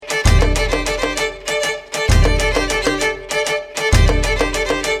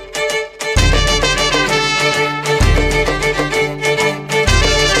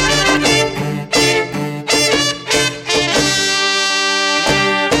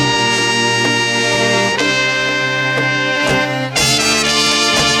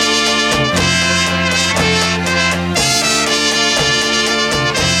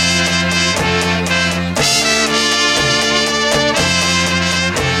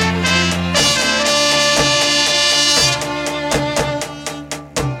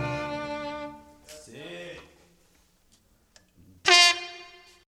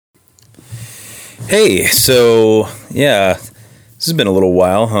Hey, so yeah, this has been a little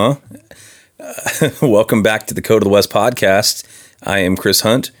while, huh? Welcome back to the Code of the West podcast. I am Chris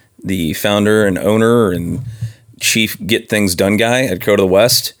Hunt, the founder and owner and chief get things done guy at Code of the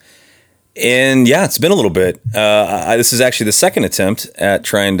West. And yeah, it's been a little bit. This is actually the second attempt at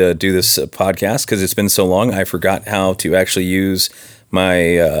trying to do this podcast because it's been so long. I forgot how to actually use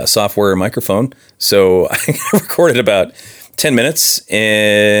my software microphone. So I recorded about 10 minutes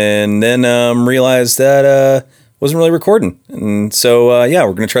and then realized that wasn't really recording. And so, yeah,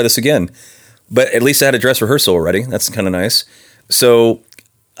 we're going to try this again. But at least I had a dress rehearsal already. That's kind of nice. So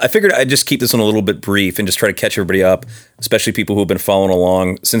I figured I'd just keep this one a little bit brief and just try to catch everybody up, especially people who have been following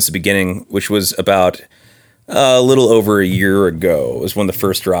along since the beginning, which was about a little over a year ago. It was when the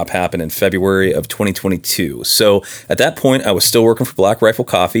first drop happened in February of 2022. So at that point, I was still working for Black Rifle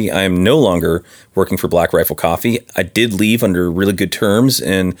Coffee. I am no longer working for Black Rifle Coffee. I did leave under really good terms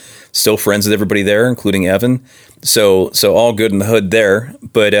and still friends with everybody there, including Evan. So all good in the hood there.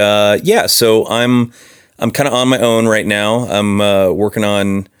 But yeah, so I'm kind of on my own right now. I'm working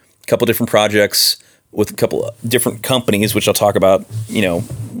on a couple different projects with a couple of different companies, which I'll talk about,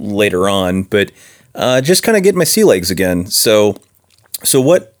 later on. But just kind of getting my sea legs again. So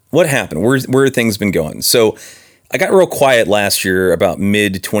what happened? Where have things been going? So I got real quiet last year about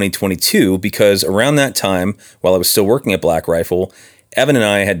mid 2022 because around that time, while I was still working at Black Rifle, Evan and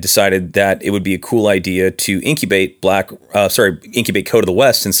I had decided that it would be a cool idea to incubate Code of the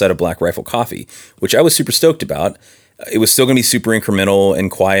West inside of Black Rifle Coffee, which I was super stoked about. It was still going to be super incremental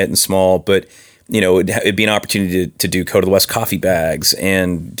and quiet and small, but it'd be an opportunity to do Code of the West coffee bags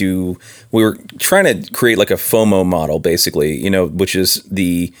and we were trying to create like a FOMO model, basically, which is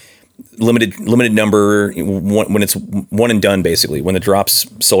the limited number when it's one and done, basically. When the drop's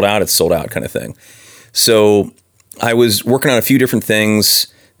sold out, it's sold out kind of thing. So I was working on a few different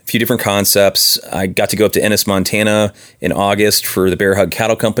things, a few different concepts. I got to go up to Ennis, Montana in August for the Bear Hug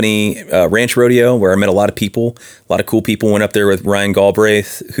Cattle Company ranch rodeo, where I met a lot of people. A lot of cool people. Went up there with Ryan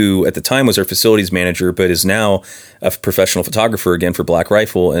Galbraith, who at the time was our facilities manager, but is now a professional photographer again for Black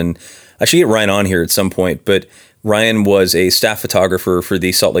Rifle. And I should get Ryan on here at some point, but Ryan was a staff photographer for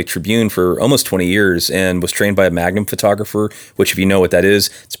the Salt Lake Tribune for almost 20 years and was trained by a Magnum photographer, which if you know what that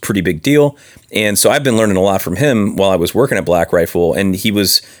is, it's a pretty big deal. And so I've been learning a lot from him while I was working at Black Rifle, and he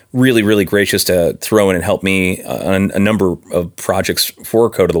was really, really gracious to throw in and help me on a number of projects for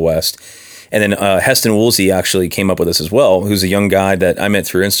Code of the West. And then Heston Woolsey actually came up with us as well, who's a young guy that I met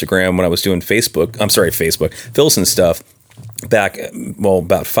through Instagram when I was doing Filson stuff back,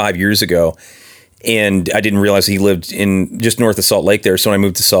 about 5 years ago. And I didn't realize he lived in just north of Salt Lake there. So when I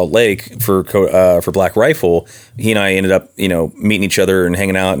moved to Salt Lake for Black Rifle, he and I ended up, meeting each other and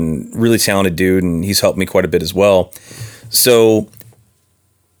hanging out, and really talented dude. And he's helped me quite a bit as well. So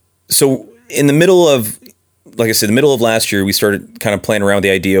in the middle of, like I said, the middle of last year, we started kind of playing around with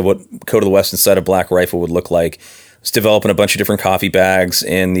the idea of what Code of the West inside of Black Rifle would look like. It's developing a bunch of different coffee bags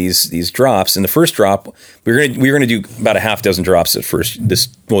and these drops. And the first drop, we were gonna do about a half dozen drops at first.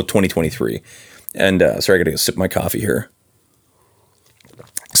 2023. And sorry, I got to sip my coffee here.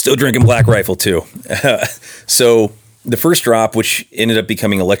 Still drinking Black Rifle too. So the first drop, which ended up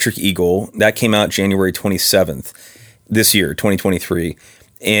becoming Electric Eagle, that came out January 27th this year, 2023.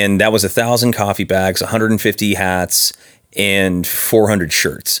 And that was 1,000 coffee bags, 150 hats, and 400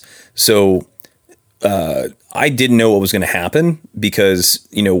 shirts. So I didn't know what was going to happen because,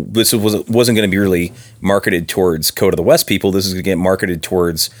 this wasn't going to be really marketed towards Code of the West people. This is going to get marketed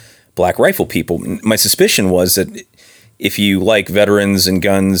towards Black Rifle people. My suspicion was that if you like veterans and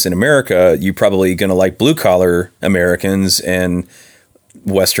guns in America, you're probably going to like blue collar Americans and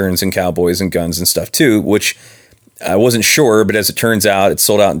Westerns and cowboys and guns and stuff too, which I wasn't sure, but as it turns out, it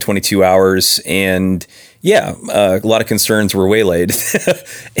sold out in 22 hours. And yeah, a lot of concerns were waylaid.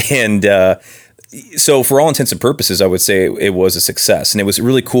 And so for all intents and purposes, I would say it was a success. And it was a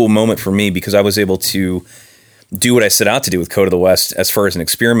really cool moment for me because I was able to do what I set out to do with Code of the West as far as an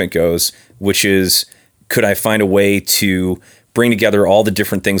experiment goes, which is, could I find a way to bring together all the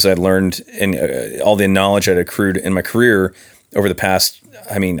different things I'd learned and all the knowledge I'd accrued in my career over the past,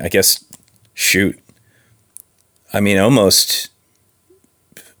 almost,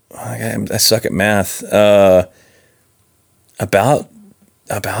 I suck at math, about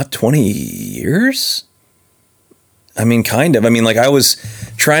 20 years? Kind of. I was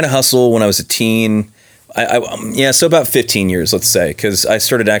trying to hustle when I was a teen. So about 15 years, let's say, because I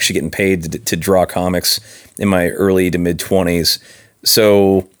started actually getting paid to draw comics in my early to mid 20s.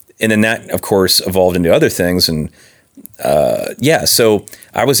 So, and then that, of course, evolved into other things. And so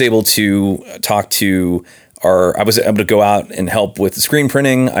I was able to talk to I was able to go out and help with the screen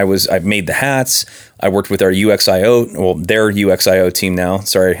printing. I've made the hats. I worked with our UXIO, well, their UXIO team now.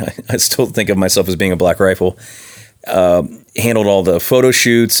 Sorry, I still think of myself as being a Black Rifle. Handled all the photo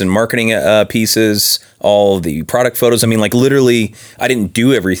shoots and marketing pieces, all the product photos. I mean, like literally, I didn't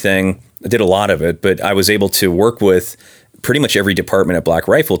do everything. I did a lot of it, but I was able to work with pretty much every department at Black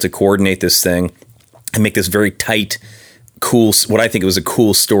Rifle to coordinate this thing and make this very tight, cool, what I think was a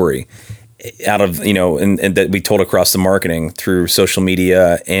cool story out of, and that we told across the marketing through social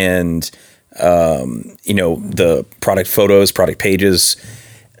media and, the product photos, product pages.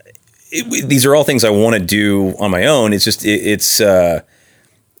 These are all things I want to do on my own. It's just, it's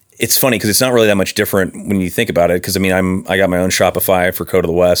funny because it's not really that much different when you think about it. Cause I got my own Shopify for Code of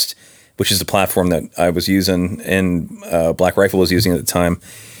the West, which is the platform that I was using and, Black Rifle was using at the time.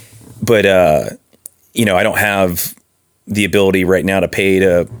 But, I don't have the ability right now to pay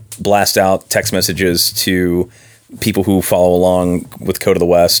to blast out text messages to people who follow along with Code of the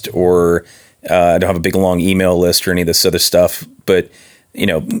West, or I don't have a big long email list or any of this other stuff, but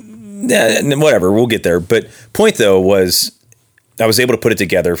whatever, we'll get there. But point though was I was able to put it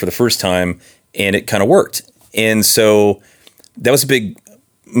together for the first time and it kind of worked. And so that was a big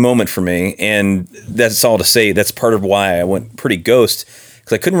moment for me. And that's all to say, that's part of why I went pretty ghost,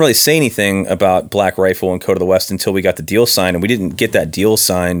 because I couldn't really say anything about Black Rifle and Code of the West until we got the deal signed. And we didn't get that deal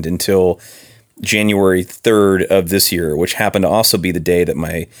signed until January 3rd of this year, which happened to also be the day that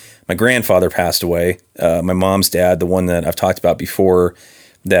my grandfather passed away. My mom's dad, the one that I've talked about before,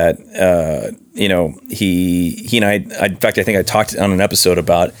 that, he and I, in fact, I think I talked on an episode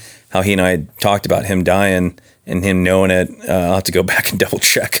about how he and I talked about him dying and him knowing it. I'll have to go back and double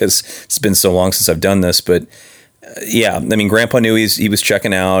check because it's been so long since I've done this, but yeah, Grandpa knew he was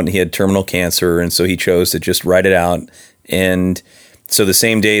checking out and he had terminal cancer. And so he chose to just write it out. And so the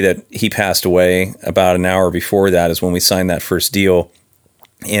same day that he passed away, about an hour before that, is when we signed that first deal.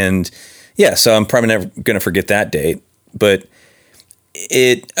 And yeah, so I'm probably never going to forget that date, but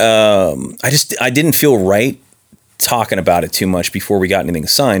I didn't feel right talking about it too much before we got anything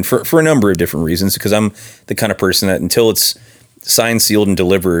signed for a number of different reasons, because I'm the kind of person that until it's signed, sealed, and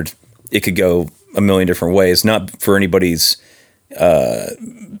delivered, it could go a million different ways, not for anybody's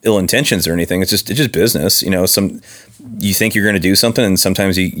ill intentions or anything. It's just business. You think you're going to do something and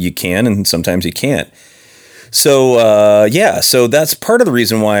sometimes you can, and sometimes you can't. So, so that's part of the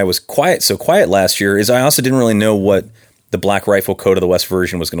reason why I was so quiet last year, is I also didn't really know what the Black Rifle Code of the West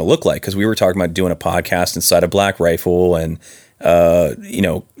version was going to look like. Cause we were talking about doing a podcast inside of Black Rifle and,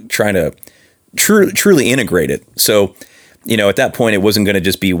 trying to truly integrate it. So, at that point, it wasn't going to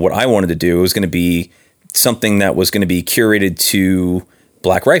just be what I wanted to do. It was going to be something that was going to be curated to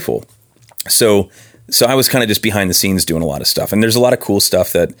Black Rifle. So I was kind of just behind the scenes doing a lot of stuff. And there's a lot of cool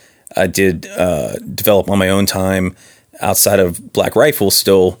stuff that I did develop on my own time outside of Black Rifle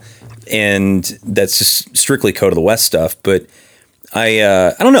still. And that's just strictly Code of the West stuff. But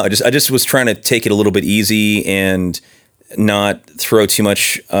I don't know. I just was trying to take it a little bit easy and not throw too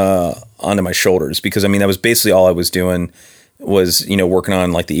much onto my shoulders, because that was basically all I was doing was, working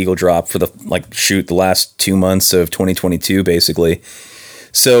on like the Eagle Drop for the last 2 months of 2022, basically.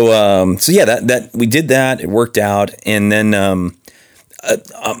 So yeah, that we did that. It worked out. And then I'm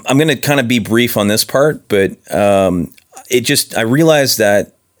going to kind of be brief on this part, but I realized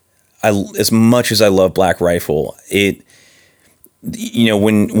that as much as I love Black Rifle,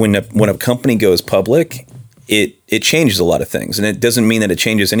 when a company goes public, it changes a lot of things, and it doesn't mean that it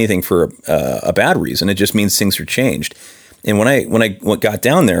changes anything for a bad reason. It just means things are changed. And when I got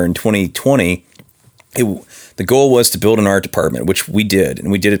down there in 2020, the goal was to build an art department, which we did,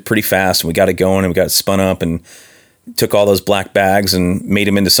 and we did it pretty fast, and we got it going, and we got it spun up, and took all those black bags and made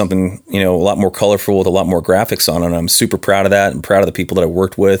them into something, a lot more colorful with a lot more graphics on it. And I'm super proud of that, and proud of the people that I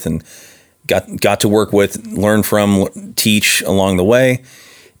worked with and got to work with, learn from, teach along the way.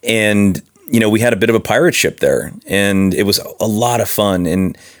 And, we had a bit of a pirate ship there, and it was a lot of fun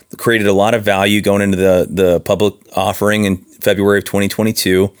and created a lot of value going into the public offering in February of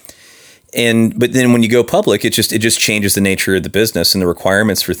 2022. But then when you go public, it just changes the nature of the business and the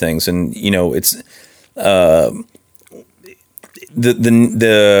requirements for things. And, it's, how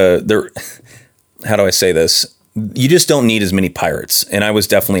do I say this? You just don't need as many pirates. And I was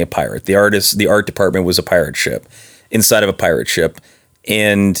definitely a pirate. The art department was a pirate ship inside of a pirate ship.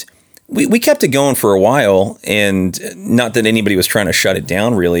 And we kept it going for a while, and not that anybody was trying to shut it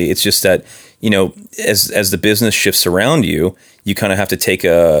down, really. It's just that, as the business shifts around you, you kind of have to take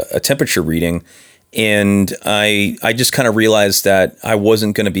a temperature reading. And I just kind of realized that I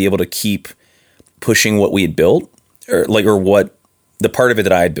wasn't going to be able to keep pushing what we had built, or what the part of it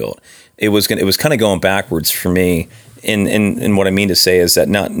that I had built. it was kind of going backwards for me. And what I mean to say is that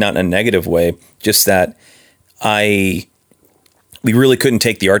not in a negative way, just that we really couldn't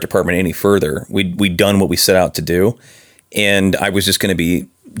take the art department any further. We'd done what we set out to do, and I was just going to be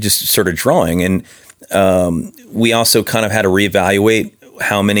just sort of drawing. And we also kind of had to reevaluate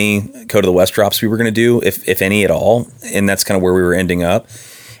how many Code of the West drops we were going to do, if any at all. And that's kind of where we were ending up.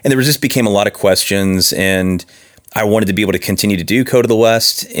 And there just became a lot of questions, and I wanted to be able to continue to do Code of the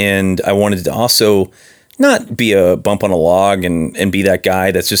West, and I wanted to also not be a bump on a log and be that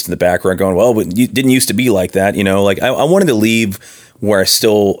guy that's just in the background going, well, you didn't used to be like that. Like I wanted to leave where I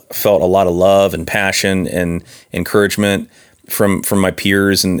still felt a lot of love and passion and encouragement from my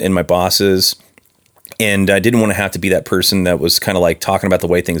peers and my bosses. And I didn't want to have to be that person that was kind of like talking about the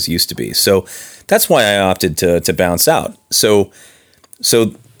way things used to be. So that's why I opted to bounce out. So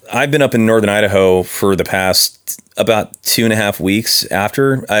I've been up in Northern Idaho for the past about 2.5 weeks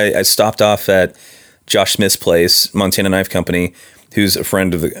after I stopped off at Josh Smith's place, Montana Knife Company, who's a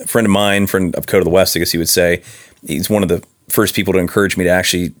friend of mine, friend of Code of the West, I guess you would say. He's one of the first people to encourage me to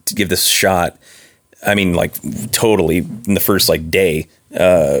actually give this a shot. I mean, like totally in the first day,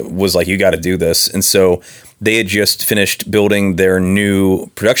 was like, you got to do this. And so they had just finished building their new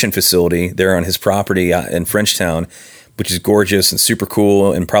production facility there on his property in Frenchtown, which is gorgeous and super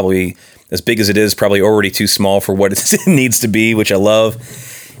cool, and probably as big as it is, probably already too small for what it needs to be, which I love.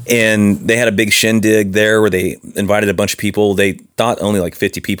 And they had a big shindig there where they invited a bunch of people. They thought only like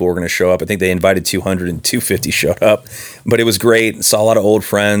 50 people were going to show up. I think they invited 200 and 250 showed up, but it was great. Saw a lot of old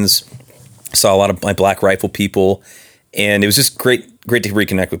friends, saw a lot of my Black Rifle people, and it was just great to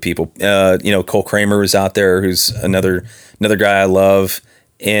reconnect with people. Cole Kramer was out there, who's another guy I love,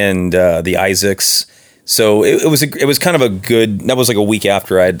 and the Isaacs. So it was kind of a good. That was like a week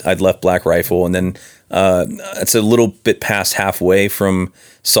after I'd left Black Rifle, and then it's a little bit past halfway from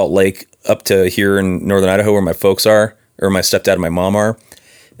Salt Lake up to here in Northern Idaho, where my folks are, or my stepdad and my mom are.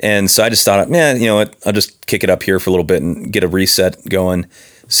 And so I just thought, man, you know what? I'll just kick it up here for a little bit and get a reset going.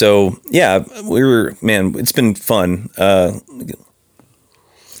 So yeah, it's been fun.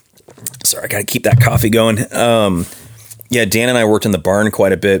 Sorry, I got to keep that coffee going. Yeah, Dan and I worked in the barn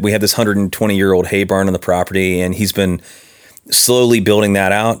quite a bit. We had this 120-year-old hay barn on the property, and he's been slowly building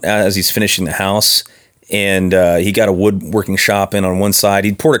that out as he's finishing the house. And he got a woodworking shop in on one side.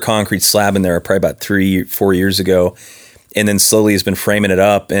 He poured a concrete slab in there probably about 3-4 years ago, and then slowly has been framing it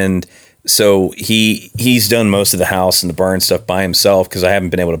up. And so he's done most of the house and the barn stuff by himself because I haven't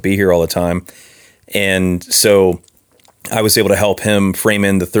been able to be here all the time. And so I was able to help him frame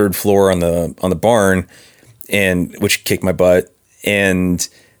in the third floor on the barn, and which kicked my butt. And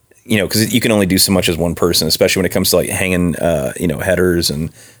because you can only do so much as one person, especially when it comes to like hanging headers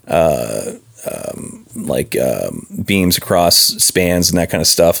and beams across spans and that kind of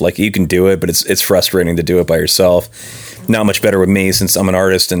stuff. Like you can do it, but it's frustrating to do it by yourself. Not much better with me since I'm an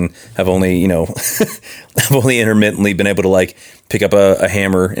artist and have only I've only intermittently been able to like pick up a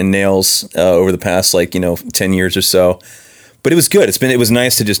hammer and nails over the past 10 years or so. But it was good. It was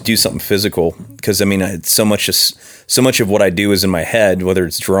nice to just do something physical because I mean, so much of what I do is in my head, whether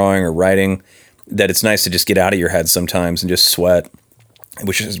it's drawing or writing, that it's nice to just get out of your head sometimes and just sweat,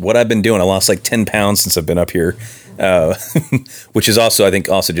 which is what I've been doing. I lost like 10 pounds since I've been up here, which is also, I think,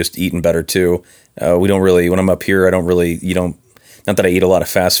 also just eating better too. We don't really, when I'm up here, not that I eat a lot of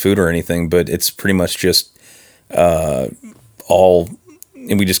fast food or anything, but it's pretty much just and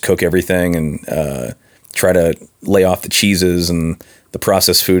we just cook everything and try to lay off the cheeses and the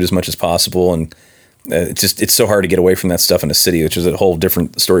processed food as much as possible. And it's so hard to get away from that stuff in a city, which is a whole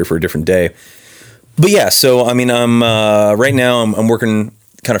different story for a different day. But yeah, so I mean, I'm right now I'm working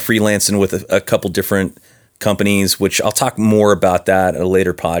kind of freelancing with a couple different companies, which I'll talk more about that at a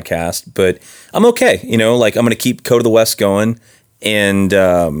later podcast. But I'm okay, I'm going to keep Code of the West going and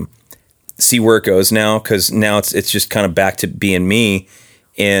see where it goes now, because now it's just kind of back to being me.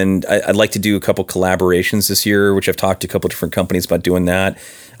 And I'd like to do a couple collaborations this year, which I've talked to a couple different companies about doing that.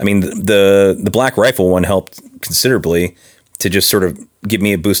 I mean, the Black Rifle one helped considerably to just sort of give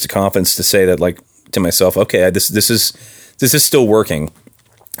me a boost of confidence to say that, like, to myself, okay, this is still working.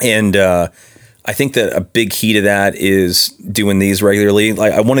 And I think that a big key to that is doing these regularly.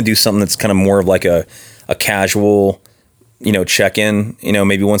 Like, I want to do something that's kind of more of like a casual, check-in,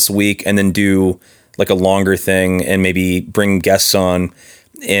 maybe once a week, and then do like a longer thing and maybe bring guests on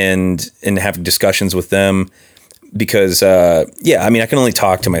and have discussions with them. Because, I mean, I can only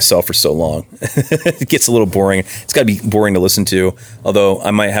talk to myself for so long. It gets a little boring. It's got to be boring to listen to, although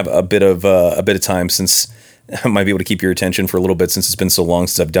I might have a bit of time, since I might be able to keep your attention for a little bit, since it's been so long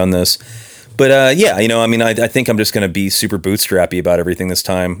since I've done this. But yeah, I mean, I think I'm just going to be super bootstrappy about everything this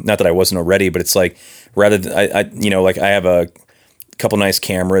time. Not that I wasn't already, but it's like rather than like I have a couple nice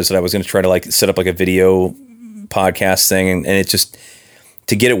cameras that I was going to try to like set up like a video podcast thing, and it just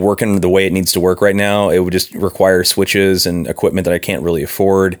to get it working the way it needs to work right now, it would just require switches and equipment that I can't really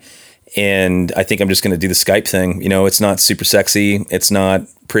afford. And I think I'm just going to do the Skype thing. It's not super sexy, it's not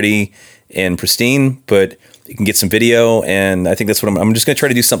pretty and pristine, but you can get some video, and I think that's what I'm just going to try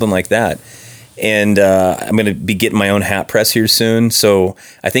to do something like that. And I'm going to be getting my own hat press here soon. So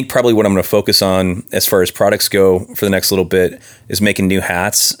I think probably what I'm going to focus on as far as products go for the next little bit is making new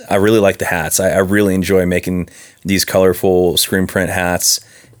hats. I really like the hats. I really enjoy making these colorful screen print hats.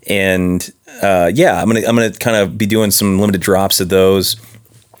 And yeah, I'm going to kind of be doing some limited drops of those,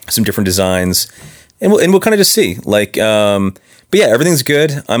 some different designs, and we'll kind of just see. Like, but yeah, everything's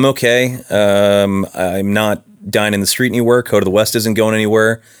good. I'm okay. I'm not dying in the street anywhere. Code of the West isn't going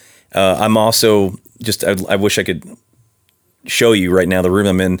anywhere. I'm also just, I wish I could show you right now the room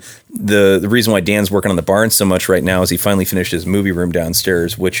I'm in. The reason why Dan's working on the barn so much right now is he finally finished his movie room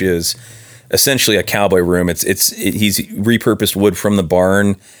downstairs, which is essentially a cowboy room. He's repurposed wood from the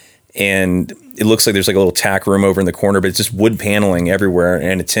barn, and it looks like there's like a little tack room over in the corner, but it's just wood paneling everywhere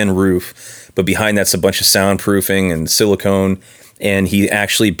and a tin roof. But behind that's a bunch of soundproofing and silicone. And he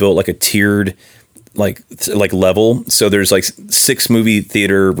actually built like a tiered like level. So there's like 6 movie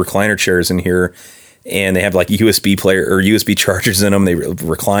theater recliner chairs in here, and they have like USB player or USB chargers in them. They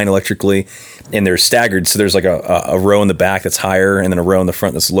recline electrically, and they're staggered. So there's like a row in the back that's higher, and then a row in the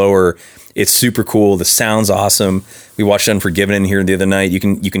front that's lower. It's super cool. The sound's awesome. We watched Unforgiven in here the other night. You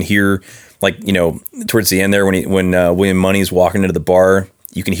can hear like, towards the end there when William Money's walking into the bar,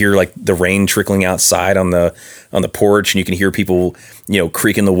 you can hear like the rain trickling outside on the porch, and you can hear people,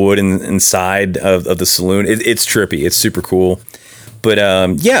 creaking the wood inside of the saloon. It's trippy. It's super cool. But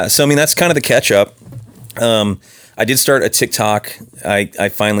yeah, so I mean, that's kind of the catch up. I did start a TikTok. I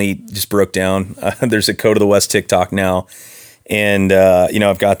finally just broke down. There's a Code of the West TikTok now. And,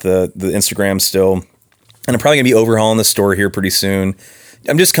 I've got the Instagram still, and I'm probably gonna be overhauling the store here pretty soon.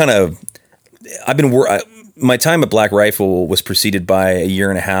 I'm just my time at Black Rifle was preceded by a year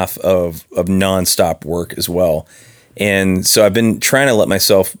and a half of nonstop work as well. And so I've been trying to let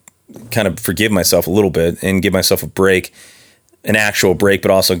myself kind of forgive myself a little bit and give myself a break, an actual break, but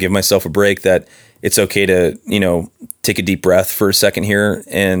also give myself a break that it's okay to, take a deep breath for a second here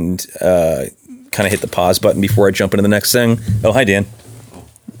and kind of hit the pause button before I jump into the next thing. Oh, hi, Dan.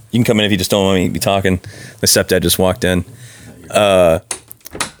 You can come in if you just don't want me to be talking. My stepdad just walked in.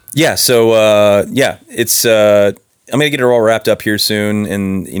 Yeah, so yeah, it's I'm gonna get it all wrapped up here soon,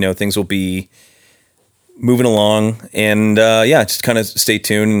 and things will be moving along. And yeah, just kind of stay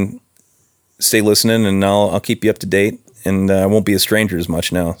tuned, and stay listening, and I'll keep you up to date, and I won't be a stranger as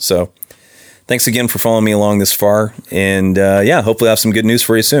much now. So thanks again for following me along this far, and yeah, hopefully I'll have some good news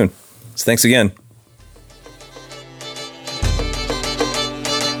for you soon. So thanks again.